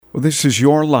Well, this is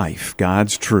Your Life,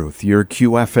 God's Truth. Your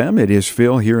QFM. It is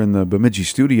Phil here in the Bemidji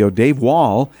studio. Dave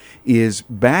Wall is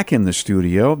back in the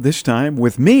studio, this time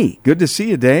with me. Good to see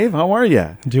you, Dave. How are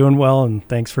you? Doing well, and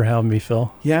thanks for having me,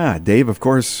 Phil. Yeah, Dave, of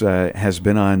course, has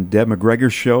been on Deb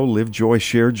McGregor's show, Live Joy,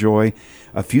 Share Joy,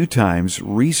 a few times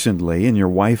recently, and your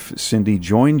wife, Cindy,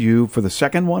 joined you for the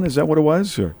second one. Is that what it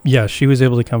was? Or? Yeah, she was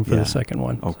able to come for the second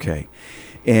one. Okay.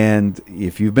 And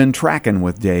if you've been tracking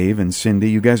with Dave and Cindy,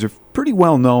 you guys are pretty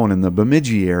well known in the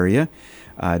Bemidji area.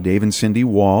 Dave and Cindy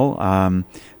Wall.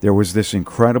 There was this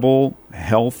incredible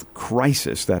health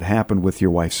crisis that happened with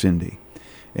your wife, Cindy.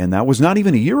 And that was not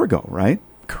even a year ago, right?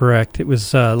 Correct. It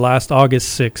was last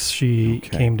August 6th. She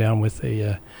came down with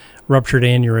a ruptured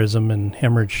aneurysm and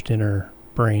hemorrhaged in her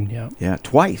brain. Yeah. Yeah,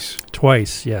 twice.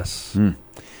 Twice, yes.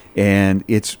 And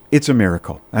it's a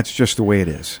miracle. That's just the way it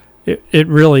is. It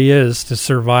really is, to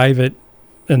survive it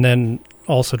and then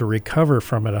also to recover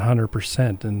from it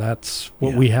 100%. And that's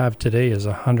what we have today, is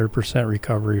 100%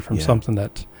 recovery from something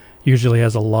that usually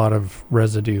has a lot of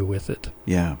residue with it.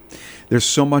 Yeah. There's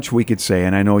so much we could say,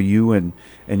 and I know you and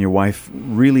your wife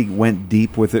really went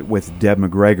deep with it with Deb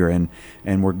McGregor,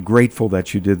 and we're grateful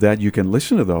that you did that. You can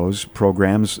listen to those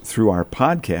programs through our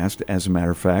podcast, as a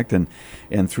matter of fact, and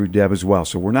through Deb as well.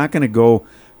 So we're not going to go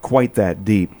quite that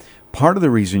deep. Part of the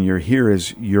reason you're here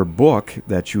is your book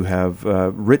that you have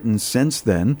written since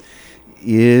then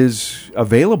is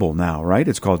available now, right?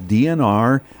 It's called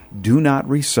DNR, Do Not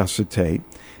Resuscitate.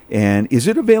 And is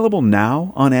it available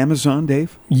now on Amazon,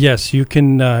 Dave? Yes, you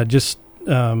can just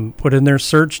put in there,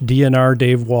 search DNR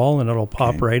Dave Wall, and it'll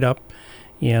pop right up.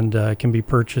 And it can be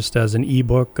purchased as an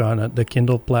ebook on the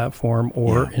Kindle platform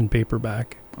or in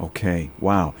paperback. Okay,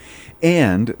 wow.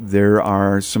 And there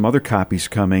are some other copies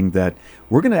coming that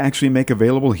we're going to actually make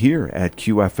available here at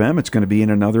QFM. It's going to be in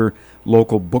another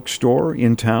local bookstore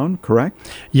in town,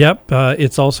 correct? Yep.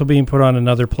 It's also being put on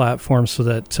another platform so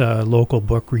that local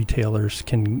book retailers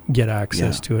can get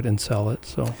access to it and sell it.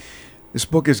 So this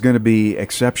book is going to be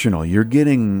exceptional. You're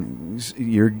getting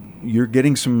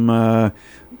some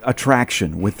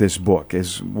attraction with this book,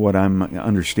 is what I'm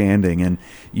understanding. And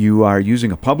you are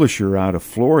using a publisher out of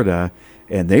Florida,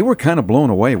 and they were kind of blown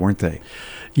away, weren't they?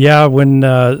 Yeah, when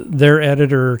their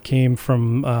editor came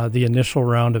from the initial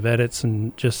round of edits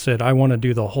and just said, I want to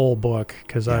do the whole book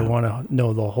because I want to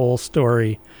know the whole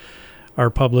story. Our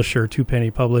publisher, Two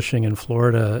Penny Publishing in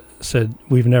Florida, said,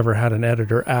 we've never had an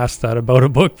editor ask that about a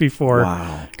book before.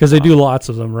 Wow. Because they do lots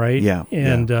of them, right? Yeah.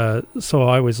 And so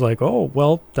I was like, oh,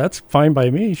 well, that's fine by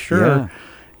me, sure.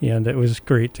 Yeah. And it was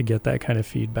great to get that kind of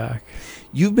feedback.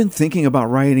 You've been thinking about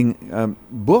writing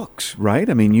books, right?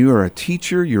 I mean, you are a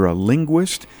teacher, you're a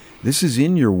linguist. This is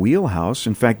in your wheelhouse.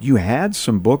 In fact, you had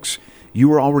some books you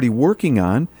were already working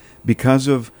on because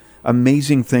of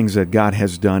amazing things that God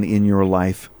has done in your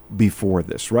life before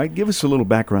this, right? Give us a little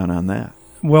background on that.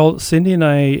 Well, Cindy and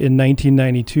I, in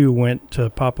 1992, went to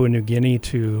Papua New Guinea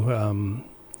to,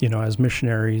 as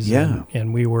missionaries. Yeah.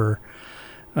 And we were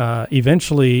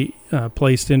eventually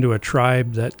placed into a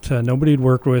tribe that nobody had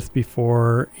worked with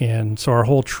before. And so our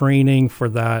whole training for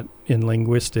that in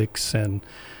linguistics and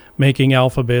making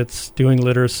alphabets, doing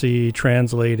literacy,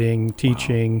 translating,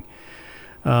 teaching.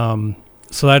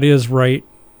 So that is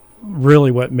really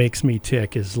what makes me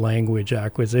tick is language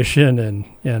acquisition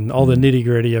and all the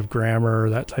nitty-gritty of grammar,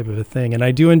 that type of a thing. And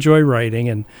I do enjoy writing,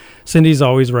 and Cindy's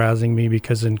always razzing me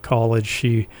because in college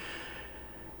she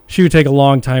would take a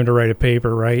long time to write a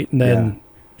paper, right? And then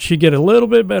she'd get a little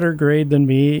bit better grade than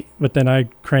me, but then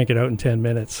I'd crank it out in 10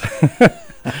 minutes.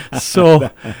 So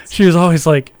she was always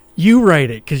like, you write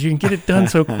it because you can get it done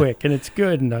so quick, and it's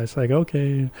good. And I was like,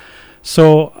 okay.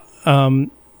 So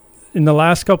in the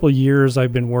last couple of years,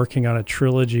 I've been working on a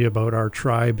trilogy about our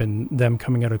tribe and them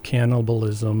coming out of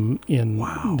cannibalism in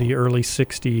the early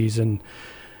 60s. And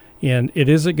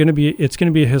it's going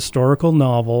to be a historical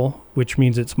novel, which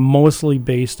means it's mostly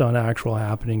based on actual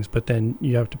happenings, but then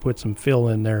you have to put some fill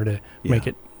in there to make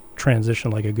it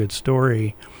transition like a good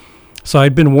story. So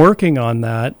I'd been working on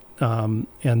that, and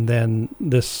then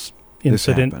this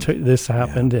incident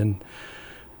happened, and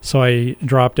so I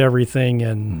dropped everything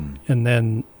and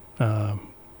then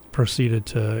proceeded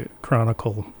to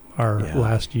chronicle our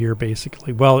last year,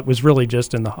 basically. Well, it was really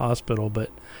just in the hospital,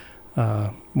 but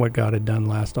what God had done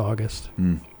last August.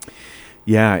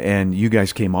 Yeah, and you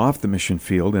guys came off the mission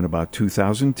field in about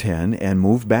 2010 and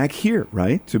moved back here,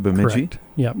 right, to Bemidji? Correct.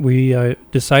 Yeah, we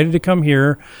decided to come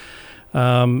here.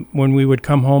 When we would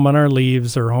come home on our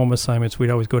leaves or home assignments, we'd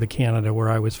always go to Canada, where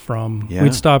I was from. Yeah.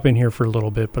 We'd stop in here for a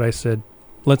little bit, but I said,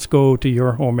 let's go to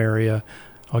your home area.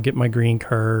 I'll get my green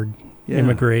card,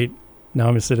 immigrate. Now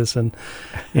I'm a citizen,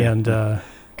 and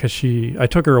because I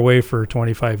took her away for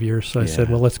 25 years. So I said,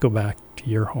 Yeah. well, let's go back to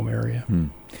your home area.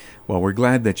 Well, we're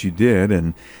glad that you did.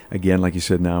 And again, like you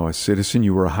said, now a citizen,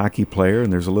 you were a hockey player,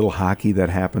 and there's a little hockey that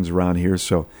happens around here.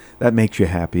 So that makes you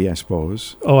happy, I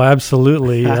suppose. Oh,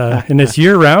 absolutely. And it's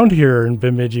year round here in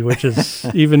Bemidji, which is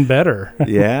even better.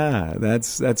 Yeah,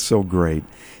 that's so great.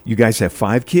 You guys have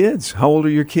 5 kids. How old are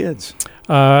your kids?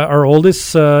 Our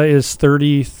oldest is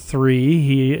 33.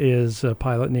 He is a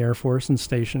pilot in the Air Force and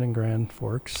stationed in Grand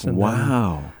Forks. And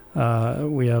Wow.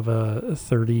 we have a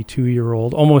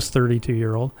 32-year-old, almost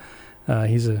 32-year-old.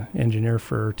 He's an engineer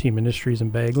for Team Industries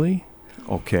in Bagley.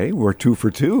 Okay, we're 2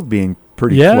 for 2, being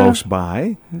pretty Yeah. close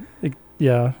by.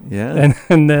 Yeah. Yeah.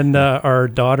 And then our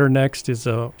daughter next is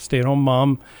a stay-at-home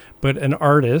mom, but an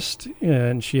artist,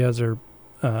 and she has her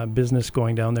business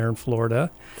going down there in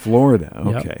Florida. Florida,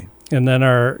 Yep. okay. And then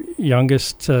our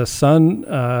youngest son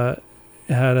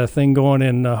had a thing going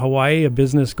in Hawaii, a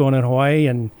business going in Hawaii,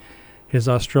 and his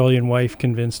Australian wife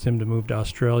convinced him to move to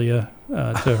Australia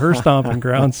to her stomping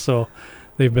grounds. So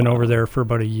they've been over there for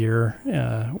about a year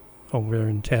over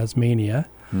in Tasmania.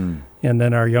 And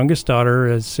then our youngest daughter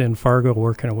is in Fargo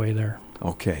working away there.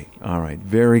 Okay, all right,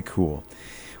 very cool.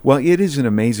 Well, it is an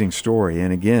amazing story,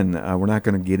 and again, we're not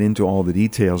going to get into all the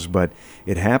details, but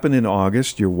it happened in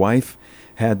August. Your wife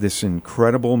had this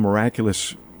incredible,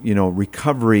 miraculous,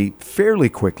 recovery fairly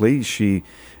quickly. She,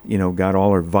 got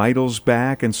all her vitals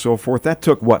back and so forth. That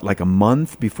took, like a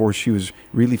month before she was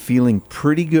really feeling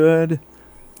pretty good?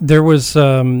 There was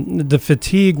the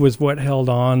fatigue was what held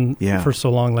on Yeah. for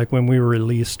so long. Like when we were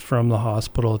released from the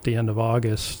hospital at the end of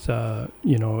August,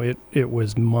 it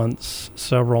was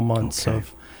several months Okay.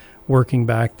 of working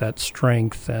back that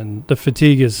strength, and the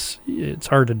fatigue it's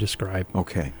hard to describe.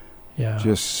 Okay, Yeah,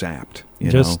 just sapped,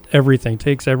 just everything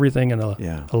takes everything and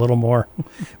Yeah. a little more.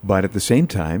 But at the same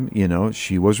time,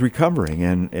 she was recovering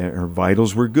and her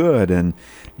vitals were good. And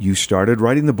you started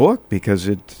writing the book because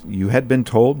you had been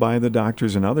told by the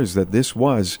doctors and others that this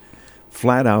was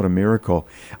flat out a miracle.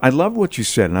 I love what you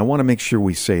said, and I want to make sure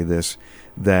we say this,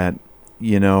 that,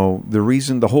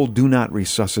 the whole do not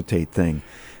resuscitate thing,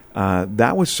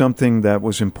 that was something that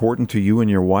was important to you and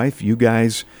your wife. You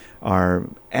guys are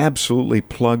absolutely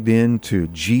plugged into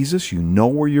Jesus. You know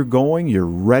where you're going. You're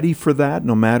ready for that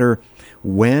no matter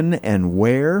when and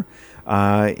where.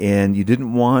 And you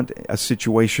didn't want a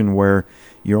situation where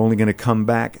you're only going to come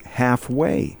back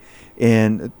halfway.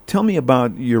 And tell me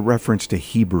about your reference to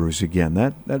Hebrews again.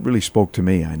 That really spoke to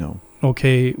me, I know.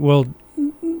 Okay, well,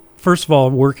 first of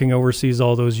all, working overseas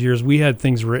all those years, we had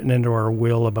things written into our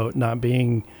will about not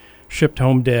being shipped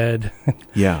home dead.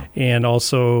 Yeah. And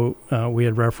also we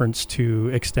had reference to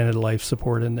extended life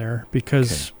support in there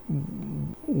because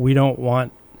we don't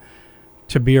want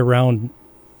to be around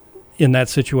in that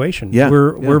situation. Yeah,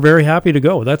 We're very happy to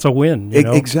go. That's a win.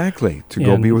 Exactly. To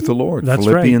go And be with the Lord. that's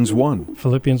Philippians right. 1.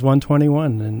 Philippians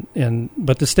 1:21,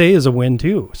 but to stay is a win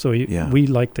too. So Yeah. we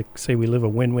like to say we live a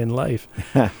win-win life.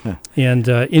 And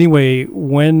anyway,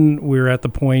 when we were at the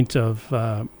point of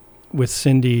with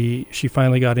Cindy, she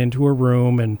finally got into her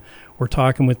room, and we're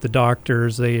talking with the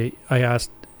doctors. I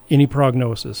asked any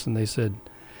prognosis, and they said,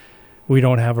 we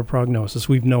don't have a prognosis.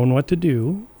 We've known what to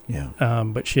do, Yeah.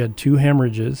 but she had 2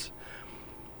 hemorrhages.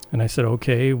 And I said,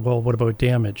 okay, well, what about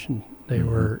damage? And they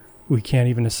we can't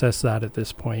even assess that at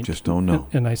this point. Just don't know.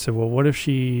 And I said, well, what if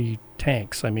she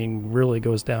tanks? I mean, really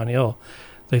goes downhill.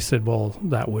 They said, well,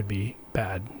 that would be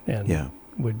bad and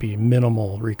would be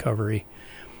minimal recovery.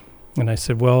 And I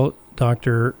said, well,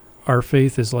 doctor, our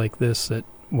faith is like this, that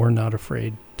we're not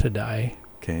afraid to die.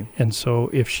 Okay. And so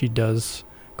if she does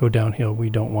go downhill, we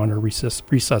don't want her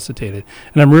resuscitated.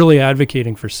 And I'm really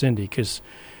advocating for Cindy because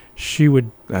she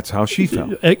would... That's how she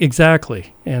felt.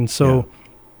 Exactly. And so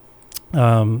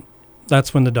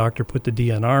that's when the doctor put the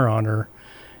DNR on her.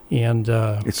 And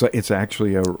it's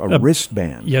actually a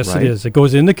wristband. Yes, right? it is. It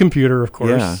goes in the computer, of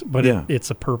course, Yeah, but yeah.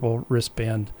 It's a purple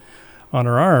wristband on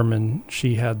her arm, and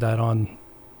she had that on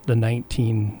the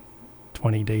 19,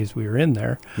 20 days we were in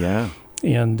there. Yeah.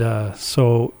 And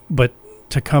but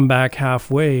to come back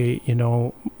halfway,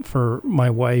 for my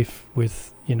wife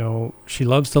with, she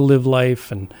loves to live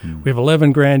life, and we have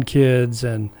 11 grandkids,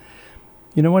 and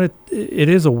you know what? It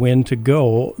is a win to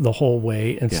go the whole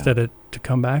way instead of to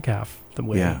come back half the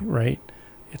way, right?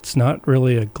 It's not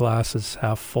really a glass is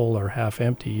half full or half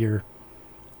empty. You're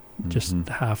just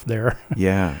half there.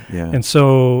 Yeah, yeah. And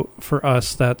so for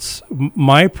us, that's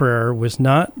my prayer was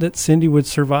not that Cindy would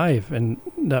survive, and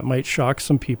that might shock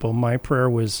some people. My prayer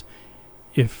was,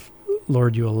 if,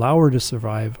 Lord, you allow her to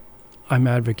survive, I'm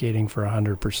advocating for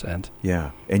 100%.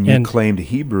 Yeah, and you claimed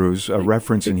Hebrews, a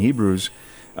reference in Hebrews,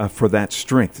 for that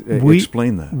strength?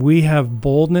 Explain that. We have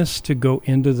boldness to go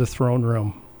into the throne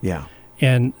room. Yeah.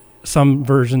 And some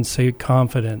versions say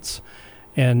confidence.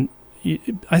 And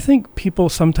I think people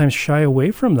sometimes shy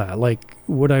away from that. Like,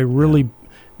 would I really...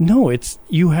 No, it's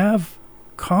you have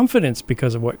confidence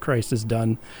because of what Christ has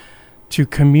done to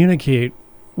communicate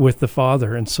with the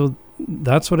Father. And so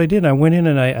that's what I did. I went in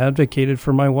and I advocated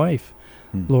for my wife.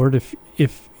 Lord,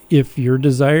 if your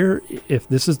desire, if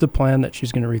this is the plan that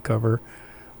she's going to recover,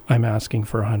 I'm asking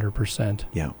for 100%.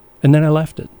 Yeah. And then I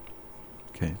left it.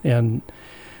 Okay. And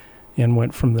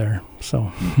went from there.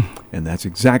 So and that's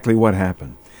exactly what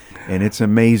happened. And it's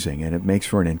amazing, and it makes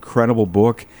for an incredible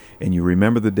book. And you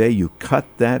remember the day you cut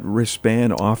that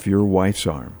wristband off your wife's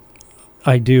arm.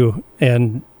 I do,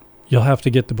 and you'll have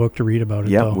to get the book to read about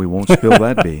it, though. We won't spill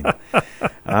that bean.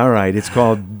 All right, it's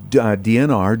called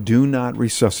DNR, Do Not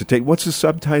Resuscitate. What's the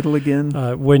subtitle again?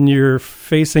 When you're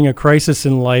facing a crisis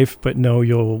in life, but know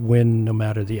you'll win no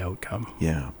matter the outcome.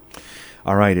 Yeah.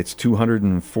 All right, it's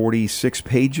 246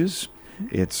 pages.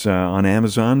 It's on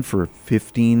Amazon for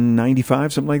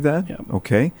 $15.95, something like that? Yeah.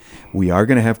 Okay. We are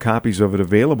going to have copies of it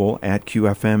available at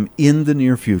QFM in the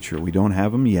near future. We don't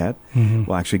have them yet. Mm-hmm.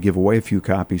 We'll actually give away a few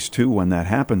copies, too, when that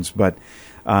happens. But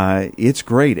it's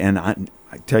great. And I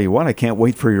tell you what, I can't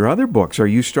wait for your other books. Are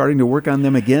you starting to work on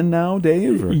them again now,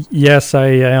 Dave? Or? Yes, I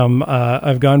am.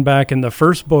 I've gone back, and the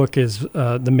first book is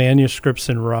the manuscript's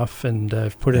in rough, and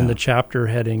I've put in the chapter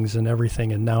headings and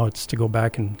everything, and now it's to go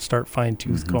back and start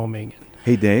fine-tooth combing.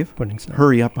 Hey, Dave,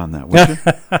 hurry up on that, would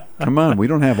you? Come on, we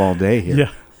don't have all day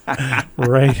here. Yeah,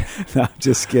 right. No,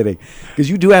 just kidding. Because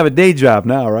you do have a day job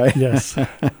now, right? Yes.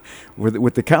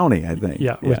 with the county, I think.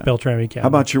 Yeah, with Beltrami County. How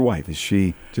about your wife? Is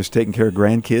she just taking care of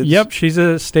grandkids? Yep, she's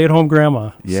a stay-at-home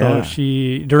grandma. Yeah.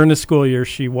 So during the school year,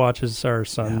 she watches our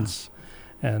sons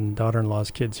and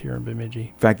daughter-in-law's kids here in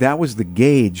Bemidji. In fact, that was the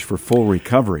gauge for full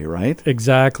recovery, right?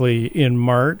 Exactly. In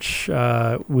March,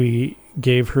 we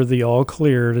gave her the all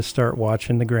clear to start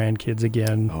watching the grandkids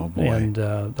again. Oh, boy. And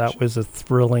that was a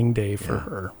thrilling day for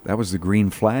her. That was the green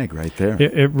flag right there.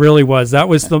 It really was. That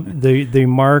was the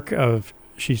mark of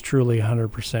she's truly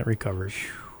 100% recovered.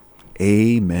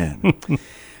 Amen.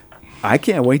 I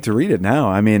can't wait to read it now.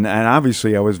 I mean, and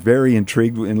obviously I was very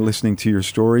intrigued in listening to your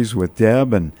stories with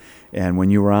Deb and when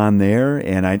you were on there,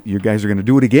 and you guys are going to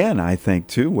do it again, I think,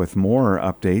 too, with more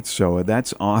updates. So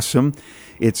that's awesome.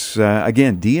 It's,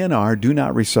 again, DNR, Do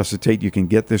Not Resuscitate. You can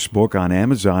get this book on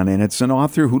Amazon, and it's an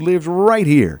author who lives right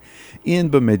here in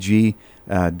Bemidji,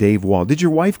 Dave Wall. Did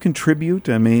your wife contribute?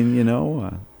 I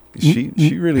mean,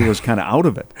 she really was kind of out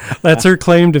of it. That's her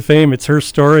claim to fame. It's her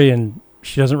story, and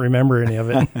she doesn't remember any of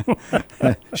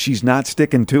it. She's not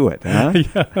sticking to it, huh?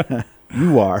 Yeah.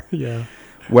 You are. Yeah.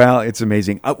 Well, it's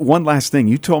amazing. One last thing.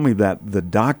 You told me that the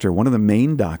doctor, one of the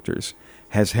main doctors,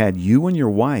 has had you and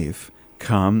your wife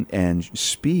come and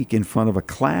speak in front of a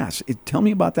class. Tell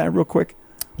me about that real quick.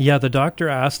 Yeah, the doctor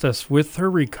asked us, with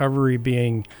her recovery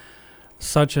being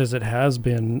such as it has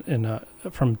been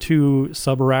from 2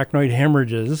 subarachnoid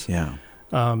hemorrhages,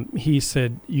 he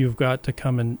said, you've got to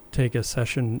come and take a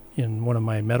session in one of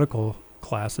my medical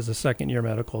classes, a second-year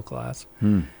medical class.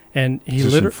 And he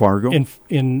literally in Fargo? At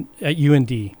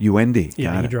UND. UND.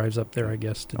 Yeah, he drives up there, I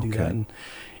guess, to do that. And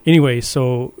anyway,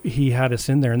 so he had us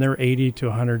in there, and there were 80 to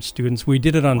 100 students. We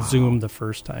did it on Zoom the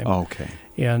first time. Okay.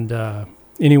 And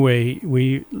anyway,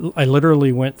 I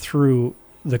literally went through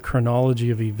the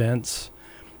chronology of events,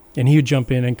 and he would jump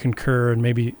in and concur and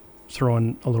maybe throw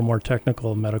in a little more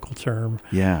technical medical term.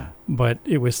 Yeah. But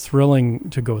it was thrilling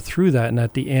to go through that. And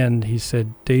at the end, he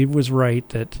said, Dave was right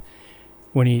that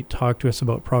when he talked to us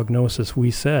about prognosis,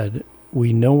 we said,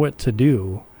 we know what to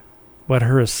do, but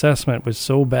her assessment was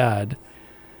so bad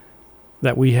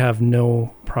that we have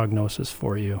no prognosis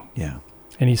for you. Yeah.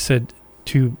 And he said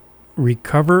to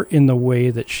recover in the way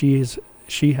that she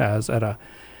has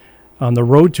on the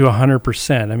road to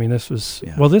 100%. I mean, this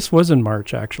was in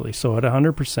March actually. So at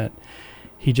 100%,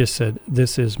 he just said,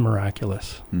 this is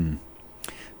miraculous.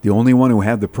 The only one who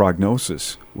had the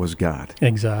prognosis was God.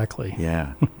 Exactly.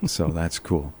 Yeah. So that's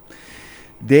cool.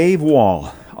 Dave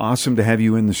Wall, awesome to have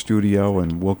you in the studio,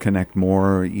 and we'll connect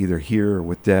more either here or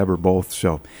with Deb or both.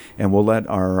 So, and we'll let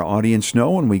our audience know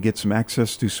when we get some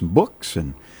access to some books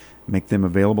and make them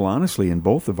available honestly in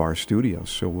both of our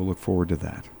studios. So we'll look forward to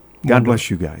that. God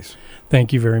bless you guys.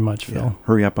 Thank you very much, Phil. Yeah.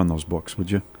 Hurry up on those books, would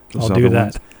you? I'll do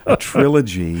that. A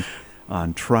trilogy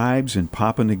on tribes in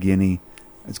Papua New Guinea.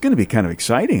 It's going to be kind of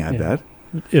exciting, I bet.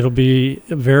 It'll be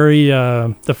very,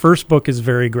 the first book is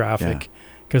very graphic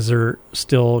because they're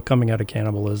still coming out of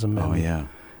cannibalism. And,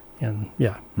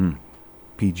 And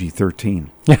PG-13.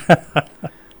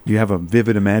 You have a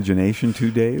vivid imagination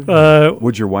too, Dave?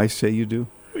 Would your wife say you do?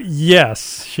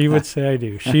 Yes, she would say I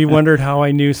do. She wondered how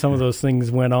I knew some of those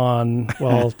things went on.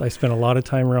 Well, I spent a lot of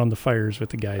time around the fires with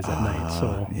the guys at night.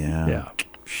 So, yeah.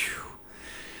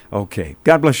 Okay.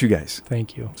 God bless you guys.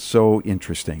 Thank you. So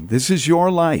interesting. This is your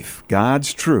life,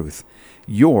 God's truth,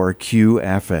 your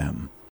QFM.